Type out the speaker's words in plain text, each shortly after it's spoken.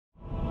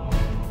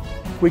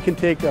We can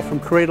take from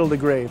cradle to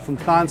grave, from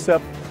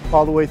concept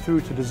all the way through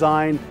to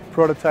design,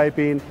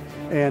 prototyping,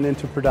 and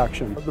into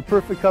production. The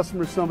perfect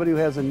customer is somebody who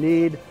has a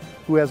need,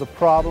 who has a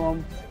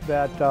problem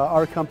that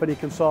our company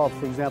can solve.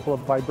 For example, a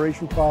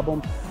vibration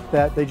problem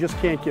that they just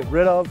can't get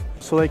rid of,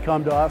 so they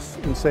come to us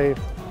and say,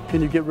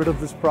 can you get rid of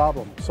this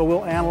problem? So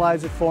we'll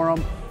analyze it for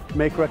them,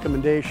 make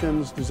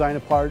recommendations, design a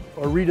part,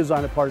 or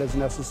redesign a part as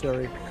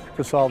necessary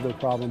to solve their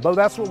problem. But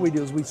that's what we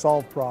do, is we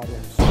solve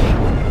problems.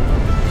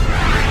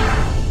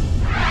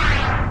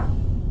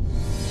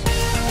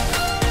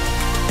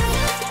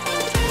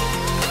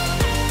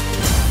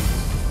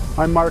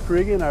 I'm Mark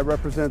Regan. I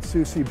represent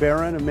Soucy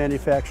Baron, a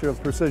manufacturer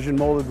of precision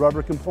molded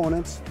rubber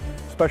components,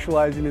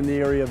 specializing in the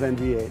area of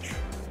NVH.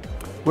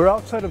 We're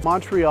outside of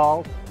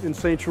Montreal in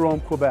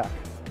Saint-Jérôme, Quebec.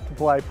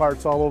 Supply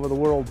parts all over the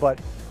world, but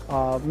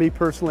me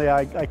personally,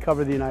 I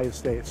cover the United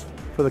States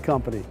for the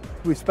company.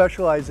 We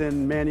specialize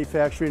in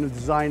manufacturing and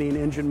designing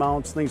engine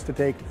mounts, things to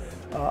take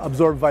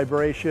absorb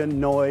vibration,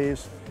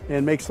 noise,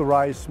 and makes the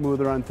ride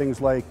smoother on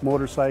things like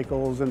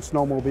motorcycles and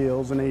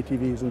snowmobiles and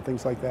ATVs and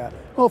things like that.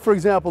 Well, for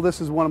example, this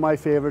is one of my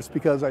favorites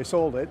because I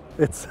sold it.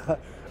 It's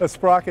a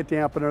Sprocket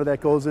Dampener that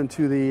goes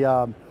into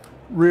the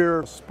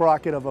rear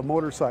sprocket of a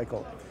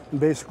motorcycle. And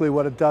basically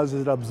what it does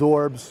is it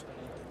absorbs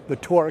the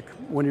torque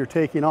when you're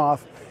taking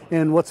off.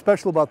 And what's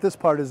special about this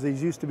part is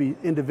these used to be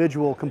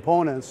individual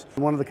components.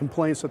 One of the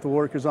complaints that the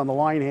workers on the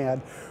line had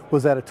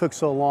was that it took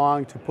so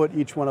long to put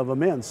each one of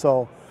them in.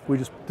 So we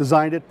just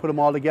designed it, put them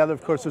all together.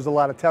 Of course, there's a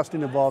lot of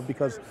testing involved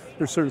because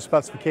there's certain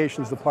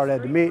specifications the part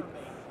had to meet.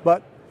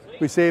 But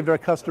we saved our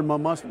customer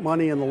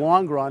money in the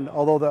long run.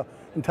 Although the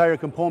entire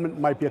component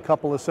might be a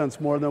couple of cents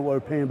more than what we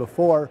were paying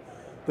before,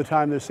 the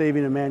time they're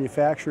saving in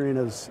manufacturing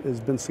has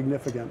been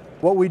significant.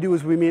 What we do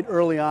is we meet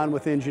early on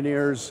with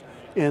engineers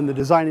in the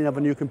designing of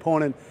a new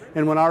component,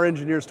 and when our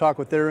engineers talk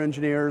with their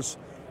engineers,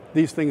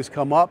 these things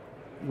come up.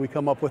 We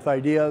come up with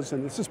ideas,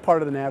 and this is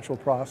part of the natural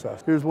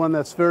process. Here's one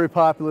that's very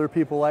popular,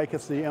 people like.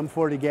 It's the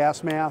M40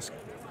 Gas Mask.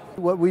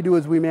 What we do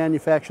is we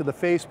manufacture the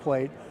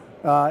faceplate,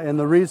 and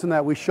the reason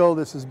that we show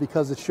this is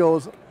because it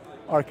shows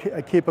our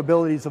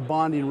capabilities of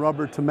bonding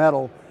rubber to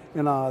metal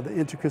and the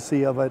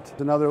intricacy of it.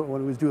 Another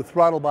one we do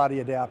throttle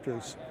body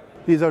adapters.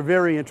 These are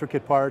very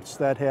intricate parts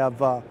that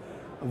have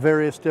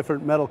various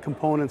different metal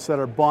components that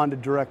are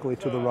bonded directly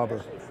to the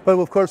rubber. But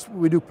of course,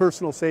 we do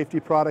personal safety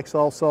products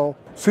also.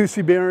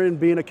 Soucy Baron,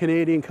 being a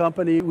Canadian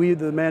company, we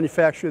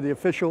manufacture the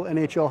official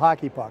NHL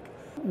hockey puck.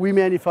 We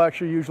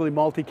manufacture usually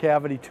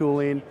multi-cavity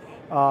tooling.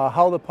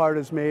 How the part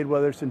is made,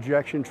 whether it's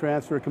injection,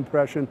 transfer,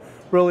 compression,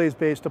 really is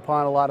based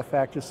upon a lot of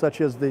factors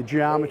such as the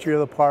geometry of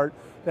the part,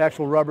 the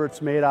actual rubber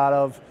it's made out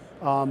of,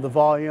 the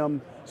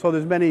volume. So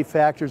there's many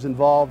factors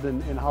involved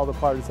in how the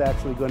part is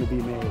actually going to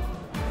be made.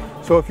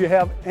 So if you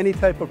have any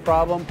type of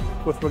problem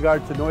with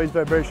regard to noise,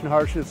 vibration,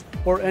 harshness,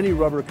 or any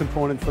rubber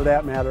component for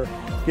that matter,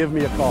 give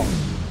me a call.